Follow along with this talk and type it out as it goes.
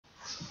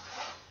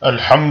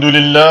الحمد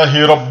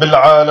لله رب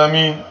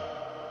العالمين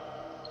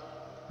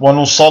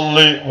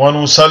ونصلي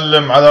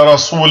ونسلم على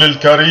رسول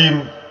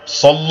الكريم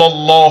صلى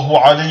الله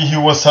عليه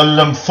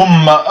وسلم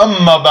ثم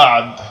أما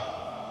بعد.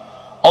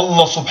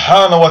 Allah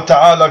subhanahu wa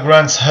ta'ala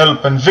grants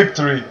help and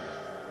victory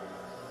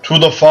to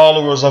the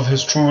followers of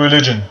His true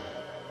religion.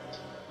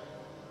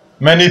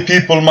 Many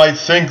people might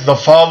think the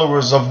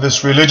followers of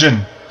this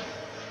religion,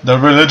 the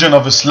religion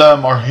of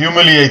Islam, are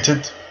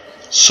humiliated,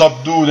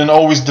 subdued and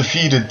always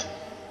defeated,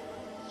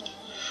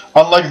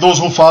 unlike those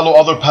who follow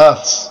other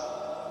paths.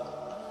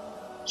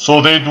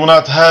 So they do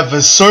not have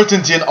a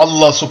certainty in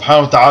Allah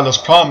subhanahu wa ta'ala's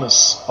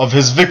promise of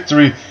His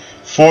victory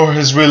for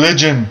His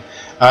religion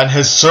and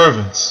His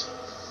servants.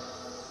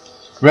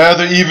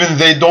 Rather, even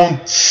they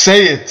don't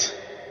say it,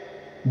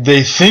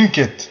 they think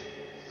it,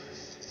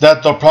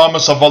 that the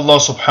promise of Allah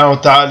subhanahu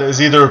wa ta'ala is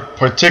either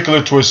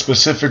particular to a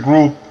specific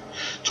group,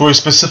 to a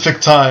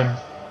specific time.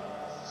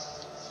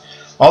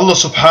 Allah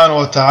subhanahu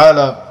wa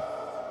ta'ala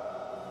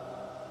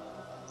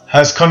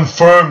has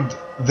confirmed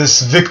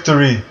this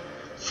victory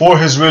for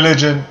His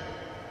religion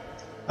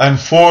and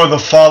for the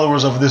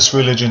followers of this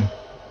religion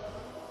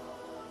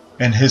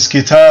in His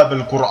Kitab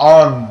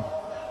al-Quran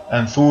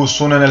and through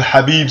Sunan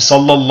al-Habib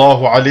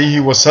sallallahu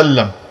alayhi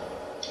wasallam.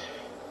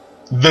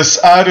 This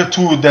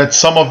attitude that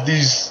some of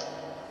these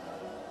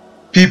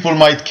people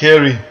might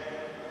carry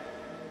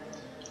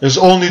is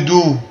only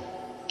due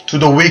to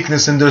the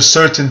weakness in their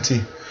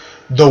certainty,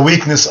 the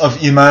weakness of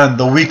Iman,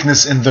 the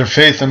weakness in their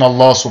faith in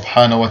Allah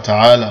subhanahu wa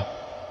ta'ala.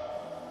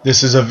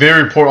 This is a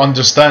very poor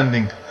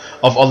understanding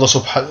of Allah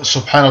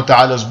subhanahu wa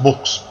ta'ala's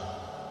books.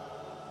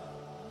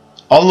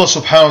 Allah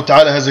subhanahu wa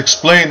ta'ala has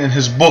explained in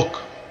His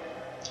book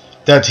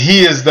that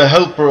He is the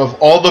helper of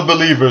all the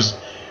believers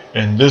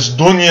in this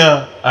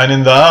dunya and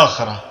in the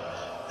akhirah,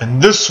 in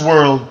this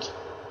world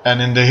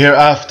and in the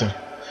hereafter.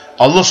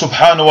 Allah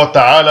subhanahu wa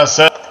ta'ala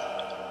said,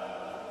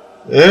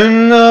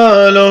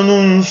 إِنَّا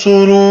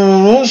لَنُنْصُرُ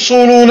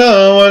رُسُلُنَا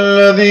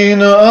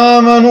وَالَّذِينَ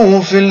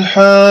آمَنُوا فِي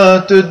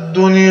الْحَيَاةِ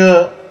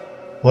الدُّنْيَا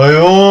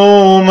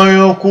وَيَوْمَ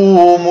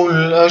يَقُومُ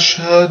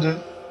الْأَشْهَادُ.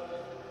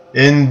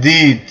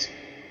 Indeed,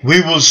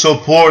 we will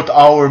support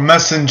our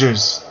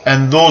messengers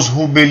and those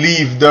who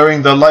believe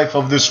during the life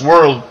of this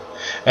world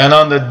and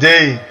on the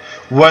day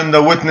when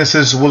the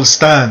witnesses will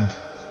stand.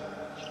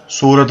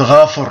 Surah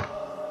Ghafir.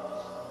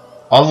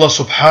 Allah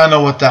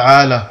subhanahu wa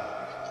ta'ala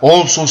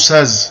also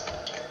says,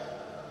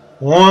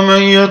 وَمَنْ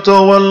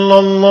يَتَوَلَّ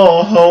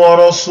اللَّهَ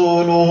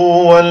وَرَسُولُهُ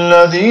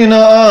وَالَّذِينَ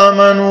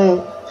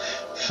آمَنُوا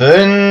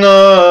فَإِنَّ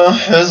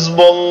حِزْبَ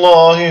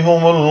اللَّهِ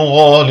هُمُ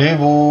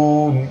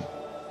الْغَالِبُونَ.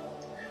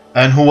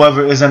 And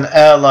whoever is an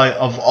ally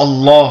of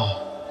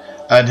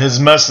Allah and His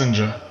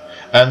Messenger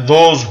and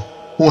those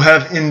who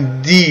have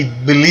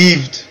indeed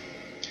believed,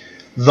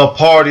 the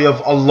party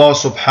of Allah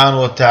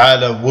subhanahu wa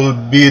ta'ala will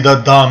be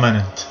the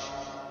dominant.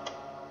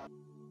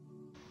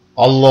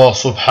 Allah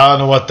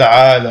subhanahu wa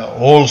ta'ala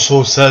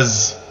also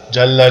says,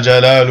 Jalla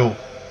Jalalu,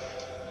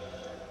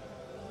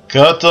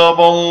 كتب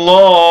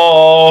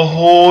الله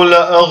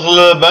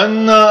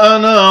لأغلبن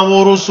أنا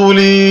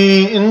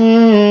ورسلي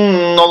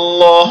إن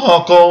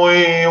الله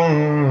قوي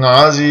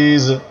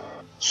عزيز.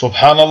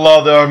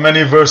 Subhanallah, there are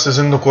many verses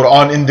in the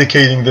Quran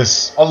indicating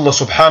this. Allah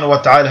subhanahu wa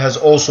ta'ala has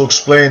also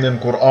explained in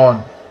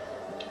Quran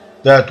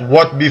that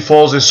what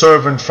befalls a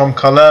servant from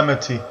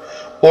calamity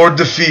or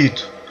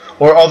defeat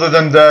or other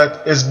than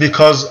that is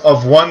because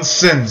of one's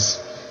sins.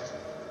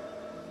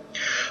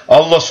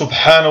 Allah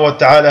subhanahu wa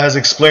ta'ala has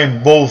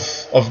explained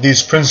both of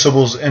these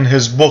principles in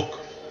His book.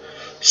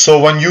 So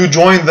when you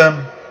join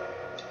them,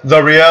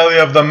 the reality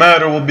of the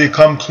matter will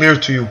become clear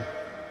to you.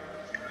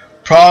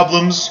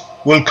 Problems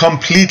will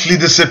completely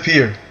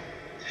disappear,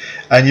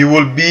 and you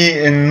will be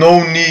in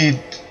no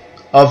need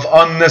of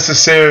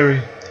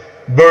unnecessary,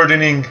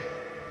 burdening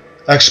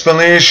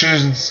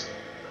explanations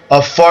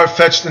of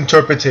far-fetched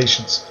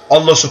interpretations.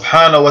 Allah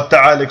subhanahu wa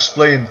ta'ala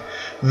explained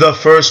the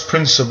first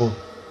principle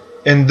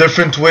in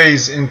different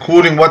ways,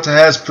 including what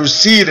has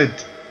preceded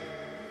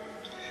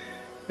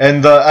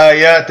and the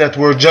ayat that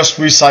were just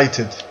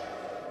recited.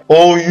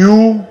 O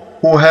you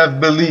who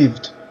have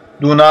believed,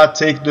 do not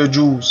take the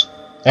Jews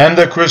and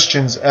the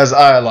Christians as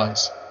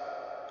allies.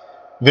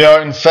 They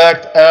are in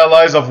fact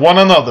allies of one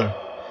another,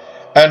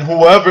 and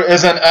whoever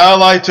is an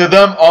ally to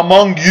them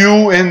among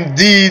you,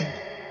 indeed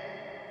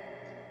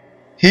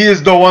he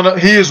is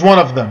one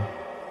of them.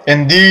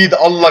 Indeed,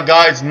 Allah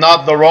guides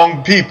not the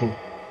wrong people.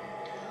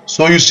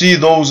 So you see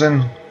those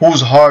in whose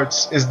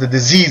hearts is the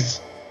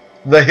disease,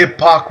 the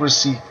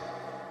hypocrisy,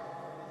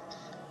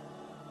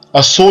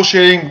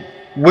 associating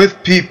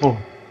with people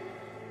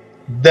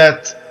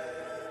that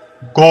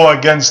go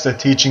against the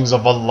teachings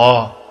of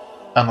Allah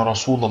and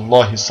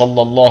Rasulullah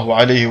sallallahu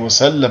alayhi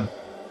wasallam,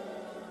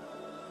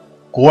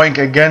 going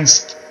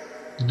against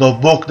the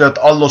book that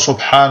Allah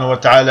subhanahu wa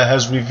ta'ala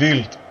has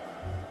revealed.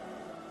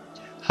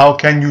 How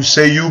can you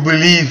say you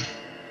believe,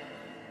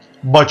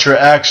 but your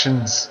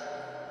actions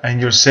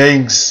and your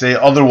sayings say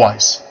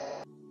otherwise?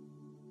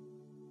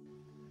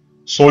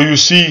 So you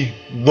see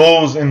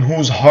those in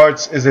whose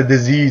hearts is a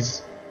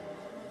disease,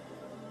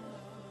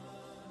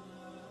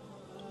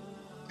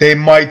 they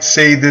might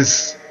say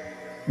this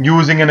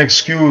using an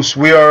excuse.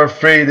 We are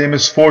afraid a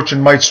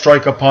misfortune might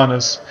strike upon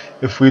us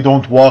if we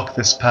don't walk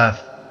this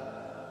path.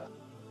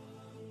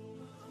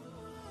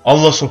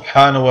 Allah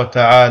subhanahu wa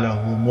ta'ala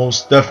will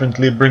most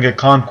definitely bring a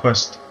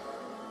conquest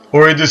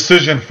or a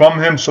decision from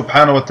Him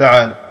subhanahu wa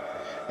ta'ala,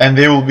 and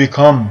they will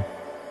become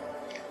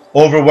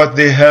over what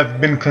they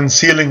have been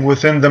concealing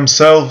within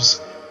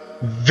themselves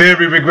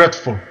very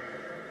regretful.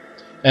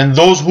 And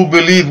those who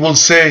believe will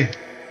say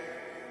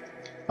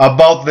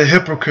about the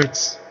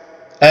hypocrites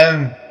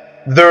and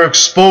their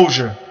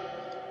exposure,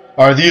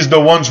 are these the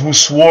ones who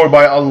swore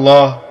by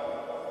Allah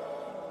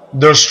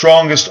their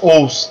strongest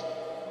oaths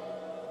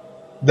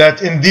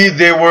that indeed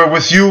they were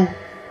with you?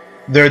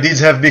 Their deeds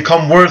have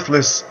become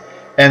worthless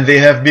and they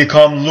have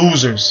become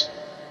losers.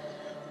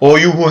 O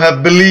you who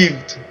have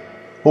believed,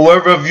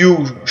 whoever of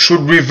you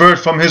should revert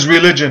from his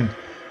religion,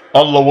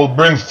 Allah will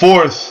bring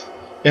forth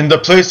in the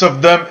place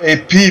of them a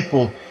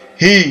people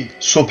He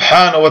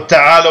subhanahu wa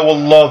ta'ala will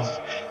love,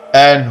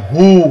 and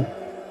who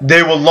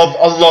they will love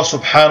Allah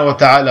subhanahu wa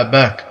ta'ala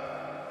back,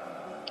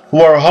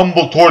 who are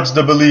humble towards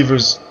the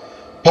believers,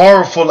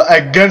 powerful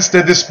against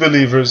the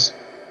disbelievers.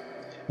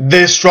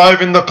 They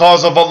strive in the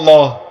cause of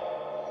Allah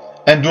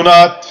and do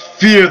not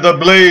fear the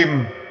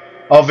blame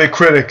of a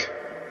critic.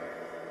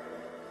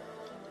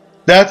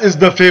 That is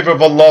the favor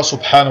of Allah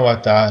subhanahu wa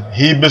ta'ala.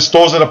 He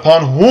bestows it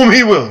upon whom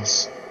He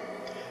wills.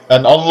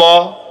 And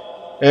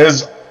Allah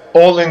is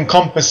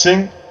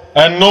all-encompassing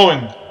and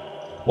knowing.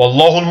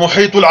 Wallahu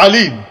al-muhitul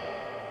alim.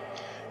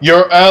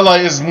 Your ally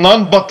is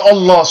none but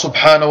Allah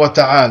subhanahu wa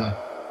ta'ala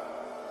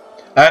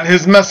and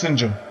His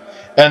messenger,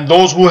 and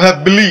those who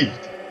have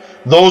believed,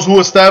 those who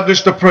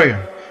establish the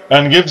prayer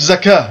and give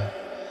zakah,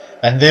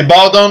 and they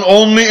bow down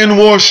only in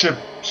worship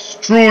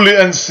truly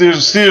and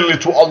sincerely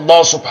to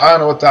Allah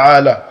subhanahu wa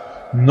ta'ala.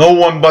 No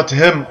one but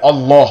Him,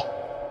 Allah.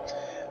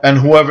 And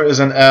whoever is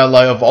an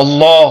ally of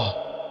Allah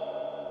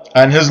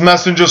and His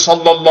messenger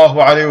sallallahu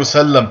alayhi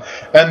wasallam,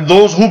 and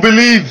those who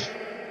believe,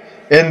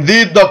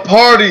 indeed the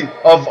party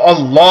of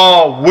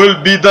Allah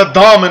will be the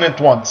dominant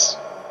ones.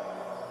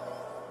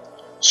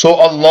 So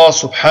Allah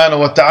subhanahu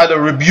wa ta'ala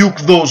rebuke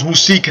those who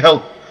seek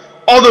help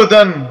other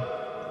than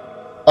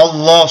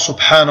Allah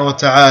subhanahu wa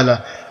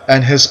ta'ala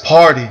and His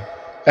party,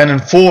 and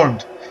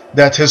informed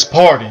that His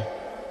party,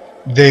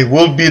 they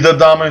will be the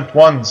dominant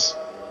ones.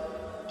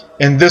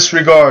 In this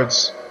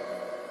regards,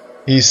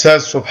 He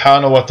says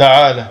subhanahu wa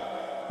ta'ala,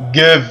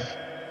 give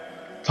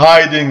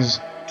tidings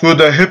to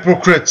the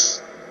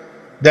hypocrites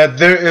that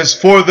there is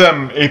for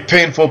them a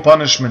painful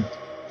punishment.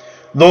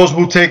 Those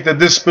who take the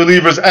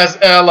disbelievers as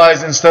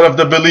allies instead of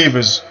the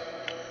believers,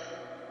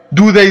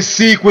 do they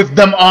seek with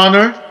them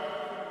honor?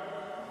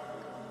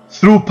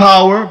 Through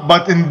power,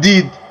 but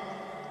indeed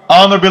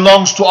honor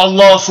belongs to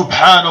Allah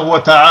subhanahu wa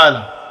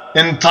ta'ala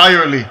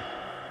entirely.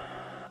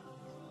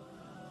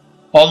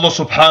 Allah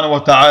subhanahu wa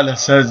ta'ala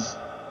says,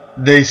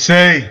 they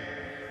say,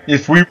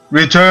 if we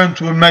return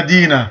to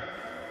Medina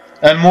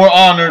and more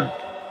honored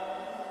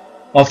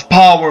of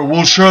power,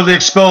 we'll surely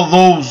expel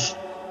those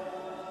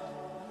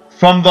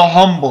from the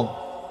humble,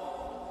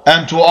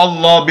 and to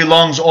Allah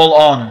belongs all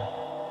honor,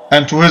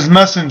 and to His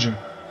messenger,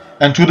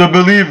 and to the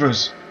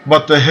believers,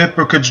 but the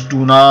hypocrites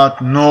do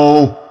not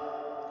know.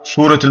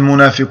 Surah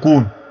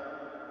Al-Munafiqun.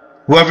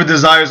 Whoever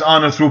desires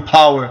honor through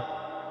power,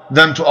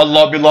 then to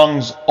Allah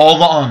belongs all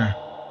the honor.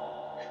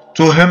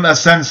 To Him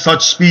ascends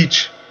such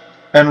speech,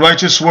 and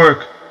righteous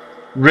work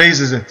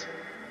raises it.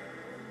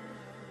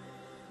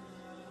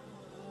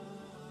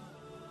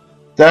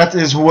 That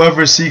is,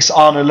 whoever seeks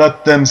honor,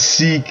 let them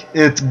seek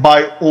it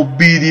by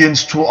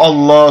obedience to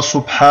Allah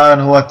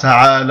subhanahu wa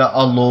ta'ala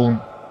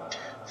alone,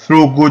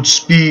 through good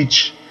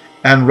speech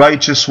and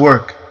righteous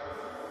work.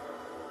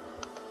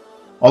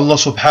 Allah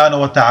subhanahu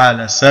wa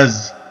ta'ala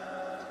says,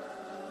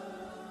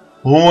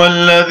 هو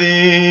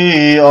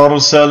الذي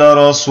أرسل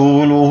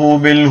رسوله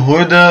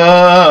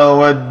بالهدى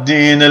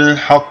والدين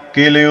الحق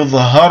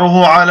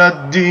ليظهره على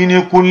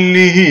الدين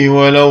كله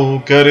ولو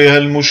كره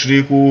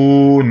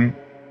المشركون.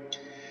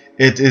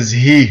 It is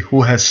He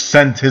who has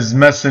sent His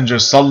messenger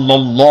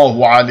sallallahu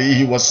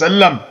alayhi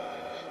wasallam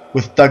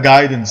with the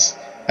guidance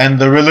and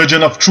the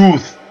religion of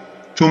truth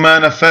to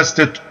manifest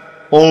it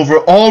over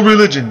all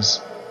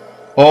religions,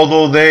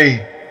 although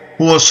they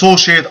who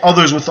associate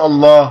others with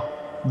Allah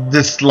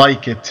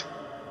dislike it.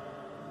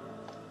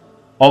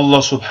 Allah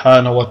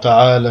subhanahu wa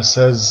ta'ala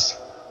says,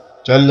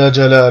 Jalla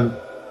Jalalu,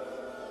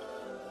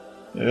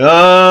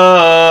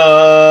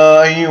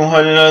 Ya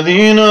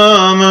ayyuhalladhina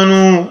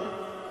amanu,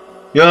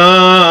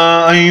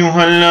 يا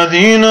أيها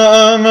الذين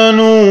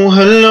آمنوا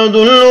هل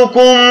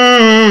أدلكم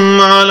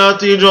على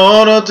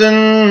تجارة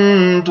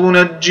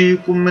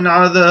تنجيكم من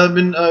عذاب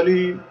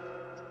أليم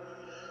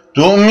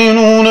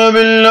تؤمنون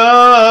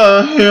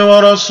بالله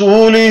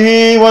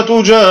ورسوله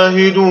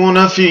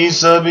وتجاهدون في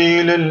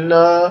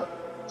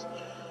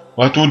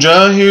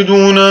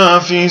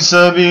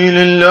سبيل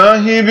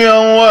الله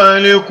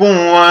بأموالكم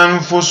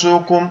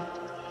وأنفسكم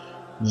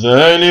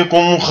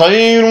ذلكم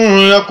خير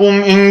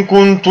لكم إن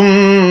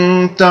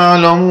كنتم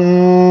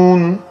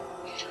تعلمون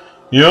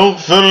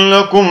يغفر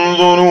لكم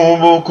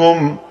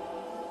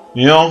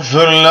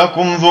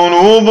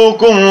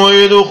ذنوبكم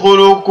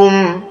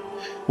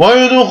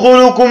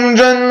ويدخلكم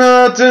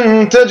جنات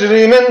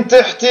تجري من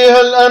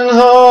تحتها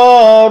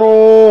الأنهار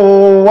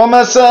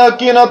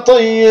ومساكن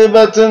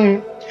طيبة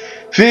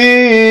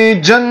في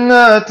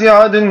جنات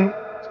عدن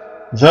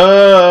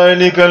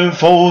ذلك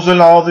الفوز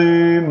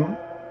العظيم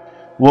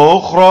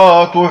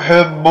وأخرى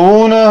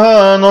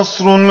تحبونها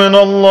نصر من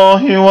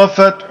الله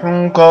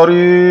وفتح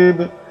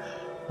قريب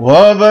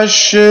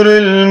وبشر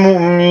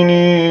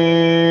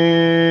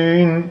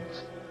المؤمنين.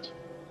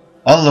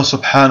 Allah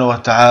subhanahu wa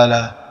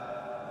ta'ala,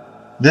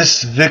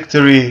 this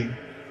victory,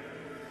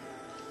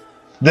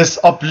 this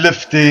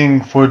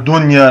uplifting for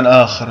dunya and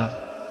akhirah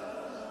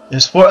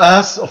is for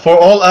us, for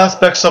all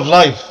aspects of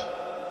life.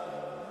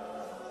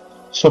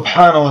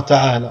 Subhanahu wa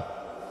ta'ala.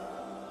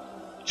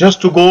 Just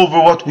to go over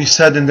what we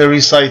said in the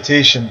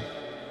recitation.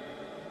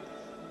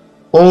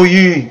 O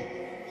ye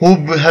who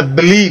have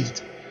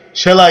believed,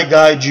 shall I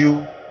guide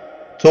you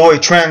to a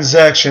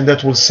transaction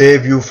that will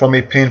save you from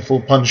a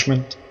painful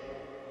punishment?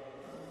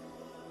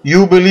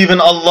 You believe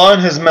in Allah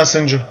and His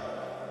Messenger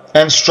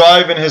and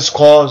strive in His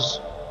cause.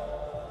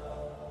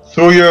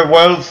 Through your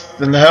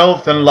wealth and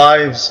health and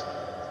lives,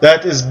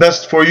 that is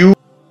best for you.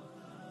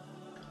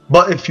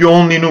 But if you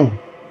only knew,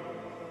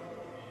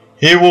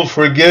 He will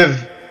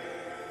forgive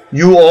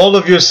you all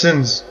of your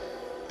sins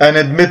and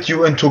admit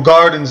you into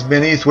gardens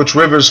beneath which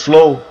rivers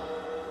flow,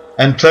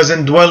 and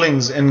pleasant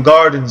dwellings in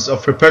gardens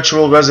of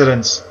perpetual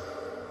residence.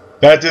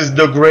 That is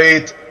the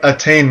great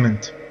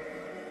attainment.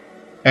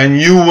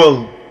 And you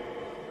will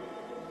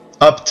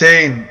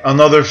obtain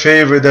another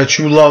favor that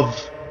you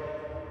love,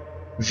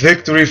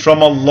 victory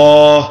from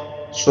Allah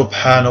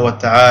subhanahu wa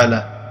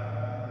ta'ala,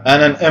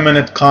 and an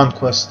imminent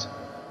conquest,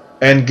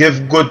 and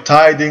give good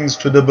tidings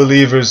to the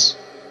believers.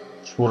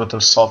 Surah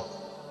Al-Saff.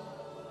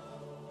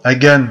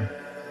 Again,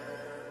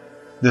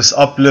 this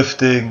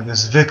uplifting,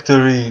 this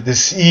victory,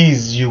 this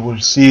ease, you will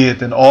see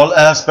it in all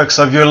aspects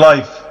of your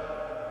life.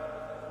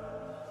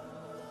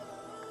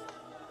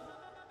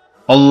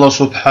 Allah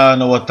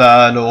subhanahu wa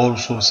ta'ala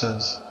also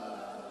says,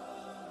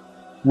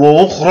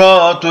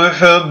 وَأُخْرَى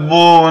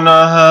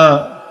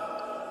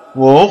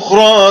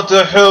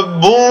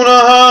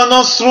تُحِبُّونَهَا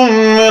نَصْرٌ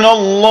مِّنَ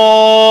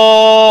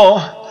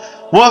اللَّهِ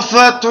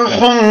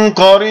وَفَتْحٌ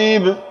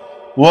قَرِيبٌ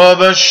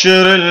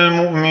وَبَشِّرِ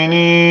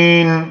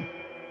الْمُؤْمِنِينَ.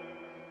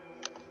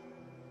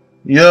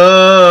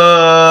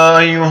 يا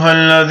أيها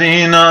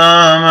الذين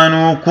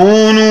آمنوا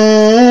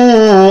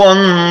كونوا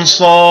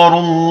أنصار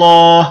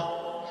الله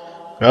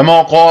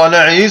كما قال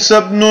عيسى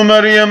ابن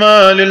مريم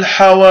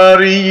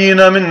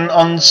للحواريين من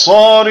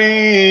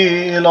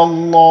أنصاري إلى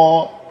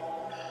الله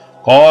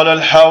قال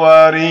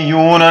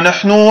الحواريون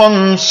نحن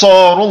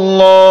أنصار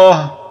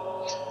الله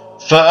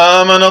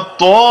فآمنت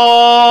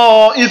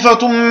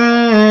طائفة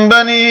من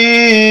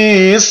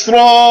بني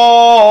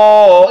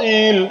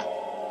إسرائيل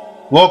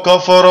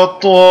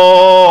وكفرت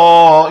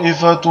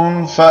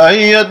طائفة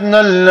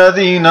فأيدنا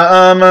الذين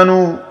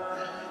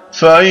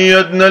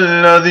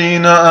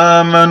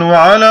آمنوا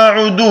على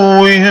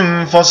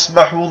عدوهم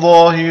فاصبحوا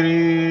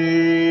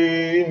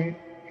ظاهرين.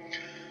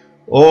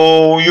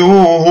 O you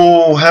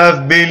who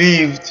have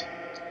believed,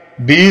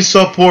 be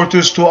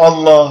supporters to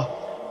Allah,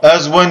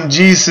 as when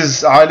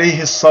Jesus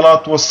alayhi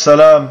salatu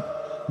wassalam,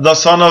 the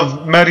son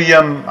of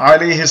Maryam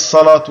alayhi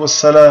salatu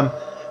wassalam,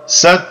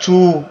 said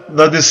to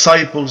the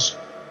disciples,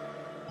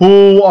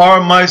 who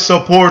are my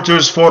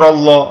supporters for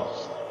Allah?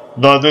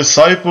 The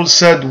disciples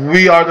said,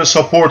 we are the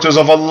supporters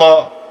of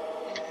Allah.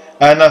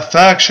 And a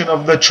faction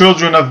of the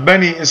children of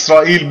Bani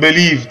Israel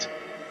believed,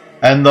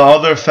 and the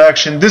other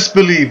faction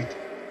disbelieved.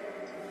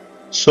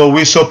 So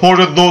we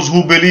supported those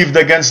who believed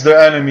against their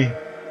enemy,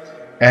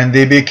 and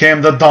they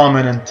became the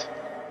dominant.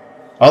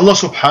 Allah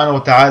subhanahu wa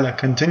ta'ala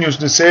continues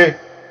to say,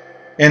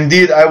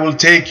 indeed I will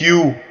take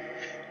you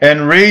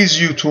and raise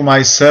you to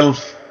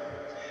myself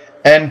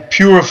and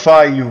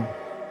purify you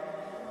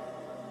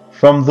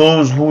from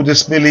those who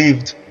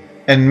disbelieved,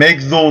 and make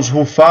those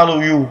who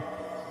follow you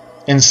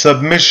in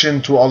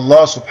submission to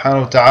Allah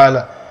subhanahu wa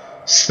ta'ala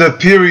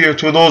superior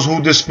to those who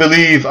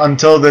disbelieve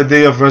until the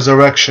day of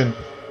resurrection.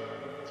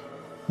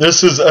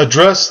 This is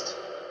addressed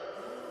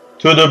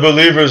to the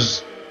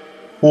believers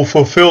who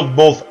fulfilled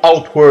both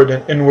outward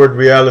and inward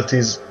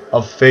realities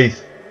of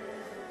faith.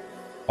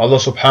 Allah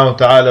subhanahu wa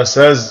ta'ala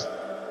says,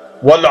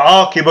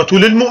 وَالْعَاقِبَةُ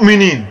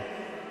لِلْمُؤْمِنِينَ.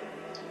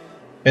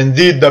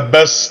 Indeed, the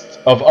best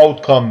of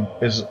outcome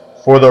is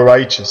for the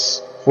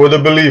righteous, for the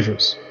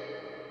believers.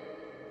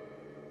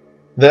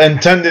 The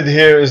intended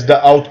here is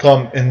the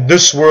outcome in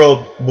this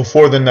world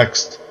before the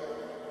next,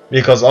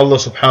 because Allah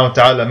subhanahu wa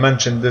ta'ala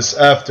mentioned this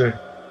after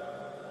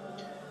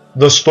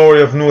the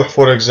story of Nuh,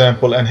 for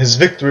example, and his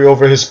victory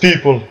over his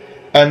people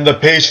and the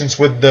patience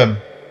with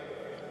them.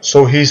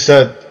 So he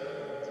said,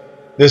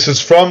 this is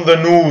from the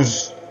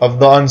news of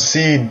the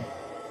unseen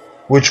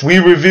which we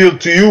revealed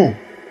to you,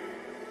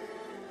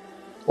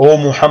 O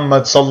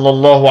Muhammad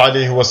sallallahu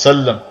alayhi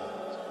wasallam.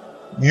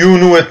 You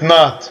knew it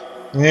not,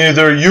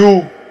 neither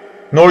you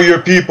nor your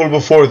people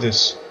before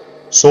this.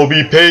 So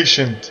be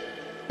patient.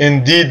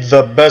 Indeed,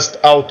 the best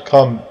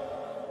outcome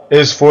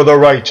is for the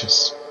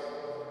righteous.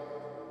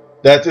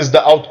 That is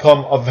the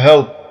outcome of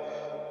help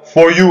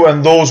for you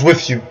and those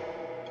with you,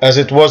 as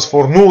it was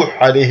for Nuh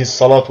alayhi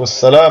salatu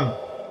wassalam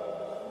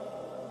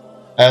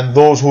and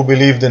those who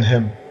believed in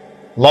him.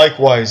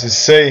 Likewise is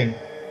saying,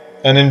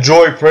 and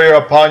enjoy prayer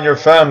upon your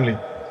family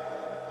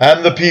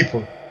and the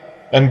people,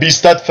 and be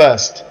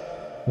steadfast.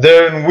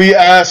 Therein we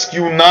ask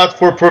you not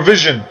for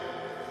provision.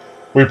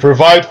 We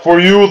provide for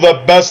you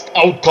the best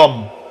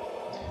outcome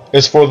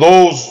is for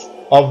those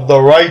of the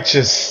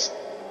righteous.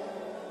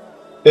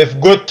 If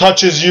good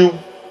touches you,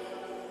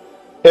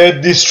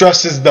 it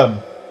distresses them.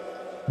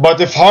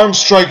 But if harm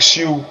strikes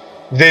you,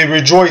 they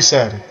rejoice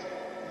at it.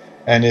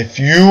 And if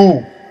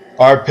you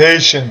are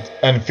patient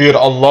and fear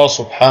Allah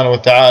subhanahu wa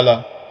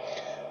ta'ala,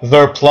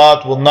 their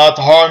plot will not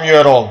harm you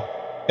at all.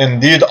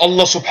 Indeed,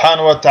 Allah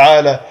subhanahu wa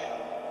ta'ala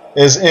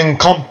is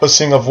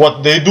encompassing of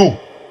what they do.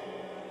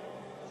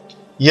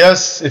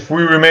 Yes, if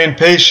we remain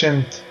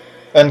patient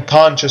and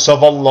conscious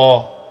of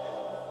Allah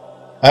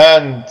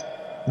and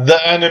the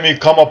enemy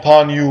come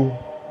upon you,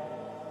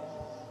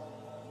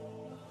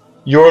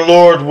 your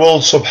Lord will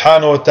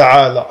subhanahu wa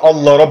ta'ala,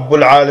 Allah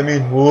Rabbul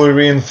Alameen, will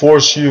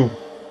reinforce you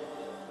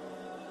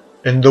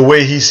in the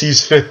way He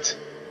sees fit.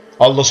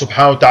 Allah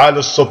subhanahu wa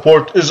ta'ala's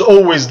support is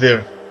always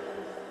there.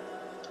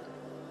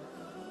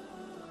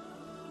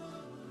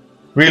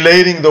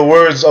 Relating the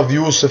words of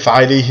Yusuf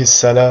alayhi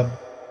salam,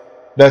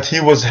 that he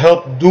was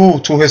helped due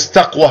to his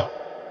taqwa,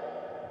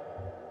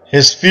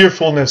 his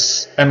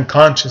fearfulness and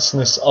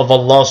consciousness of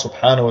Allah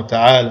subhanahu wa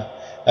ta'ala,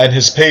 and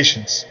his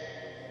patience.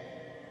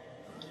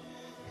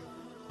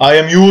 I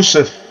am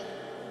Yusuf,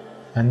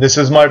 and this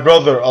is my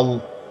brother.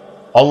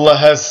 Allah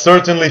has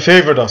certainly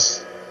favored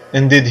us.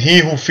 Indeed, he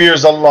who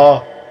fears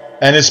Allah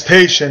and is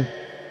patient,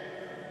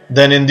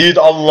 then indeed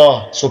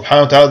Allah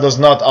subhanahu wa ta'ala does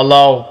not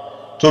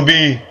allow to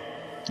be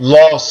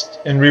lost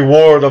in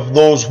reward of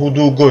those who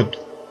do good.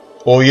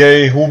 O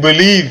ye who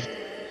believe,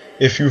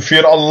 if you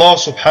fear Allah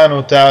subhanahu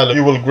wa ta'ala, He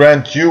will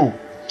grant you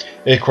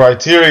a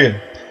criterion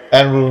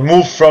and will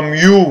remove from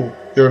you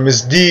your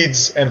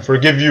misdeeds and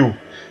forgive you.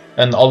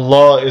 And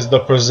Allah is the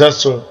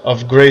possessor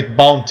of great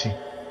bounty.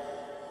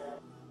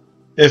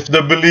 If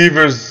the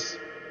believers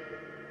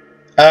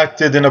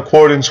acted in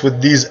accordance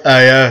with these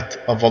ayat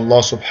of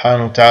Allah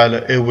subhanahu wa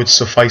ta'ala, it would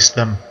suffice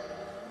them.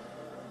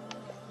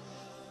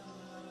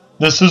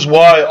 This is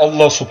why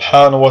Allah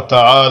subhanahu wa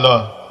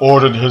ta'ala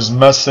ordered His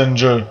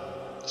Messenger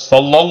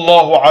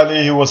sallallahu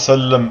alayhi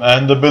wasallam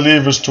and the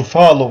believers to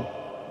follow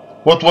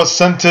what was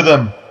sent to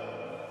them,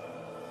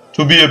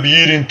 to be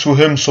obedient to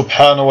Him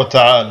subhanahu wa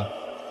ta'ala.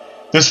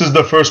 This is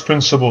the first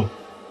principle.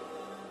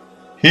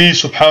 He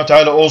subhanahu wa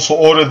ta'ala also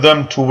ordered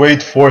them to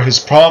wait for His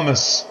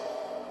promise.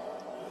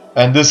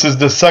 And this is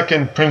the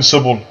second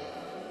principle.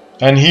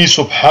 And He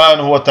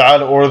subhanahu wa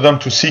ta'ala ordered them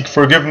to seek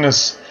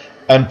forgiveness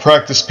and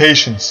practice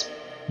patience,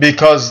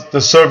 because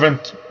the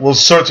servant will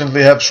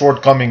certainly have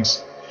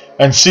shortcomings,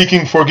 and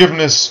seeking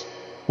forgiveness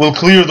will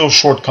clear those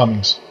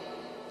shortcomings.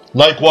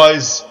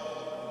 Likewise,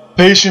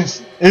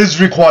 patience is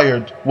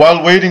required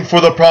while waiting for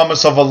the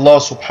promise of Allah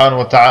subhanahu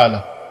wa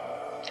ta'ala.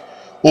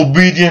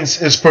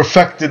 Obedience is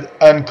perfected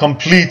and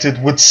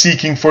completed with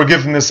seeking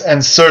forgiveness,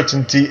 and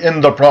certainty in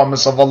the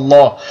promise of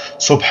Allah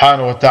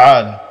subhanahu wa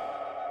ta'ala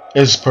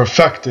is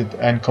perfected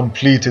and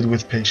completed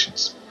with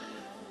patience.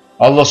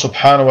 Allah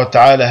subhanahu wa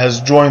ta'ala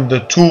has joined the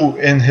two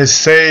in His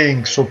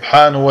saying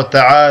subhanahu wa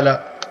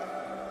ta'ala,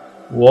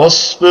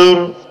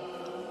 وَاصْبِرْ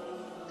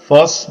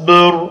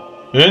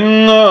فَاصْبِرْ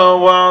إِنَّا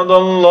وَعْدَ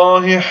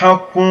اللَّهِ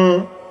حَقٌّ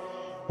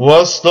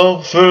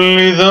وَاسْتَغْفِرْ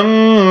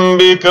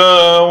لِذَنْبِكَ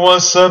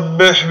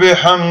وَسَبِّحْ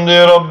بِحَمْدِ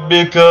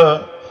رَبِّكَ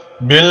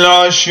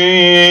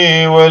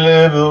بِالْعَشِيِّ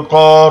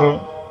وَالْإِبْكَارِ.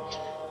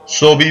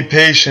 So be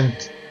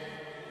patient,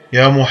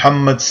 Ya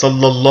Muhammad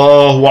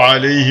sallallahu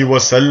alayhi wa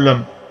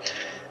sallam.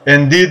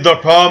 Indeed, the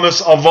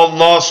promise of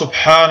Allah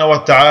subhanahu wa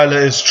ta'ala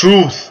is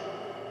truth,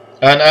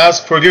 and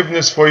ask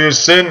forgiveness for your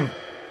sin,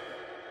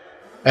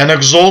 and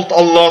exalt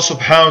Allah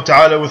subhanahu wa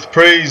ta'ala with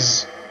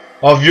praise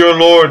of your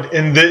Lord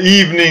in the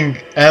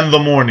evening and the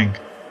morning.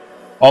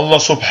 Allah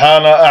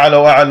subhanahu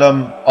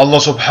Allah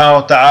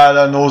subhanahu wa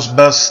ta'ala knows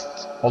best.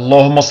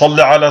 Allahumma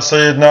salli ala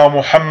Sayyidina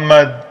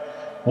Muhammad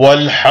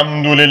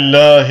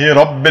walhamdulillahi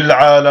rabbil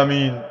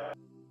alameen.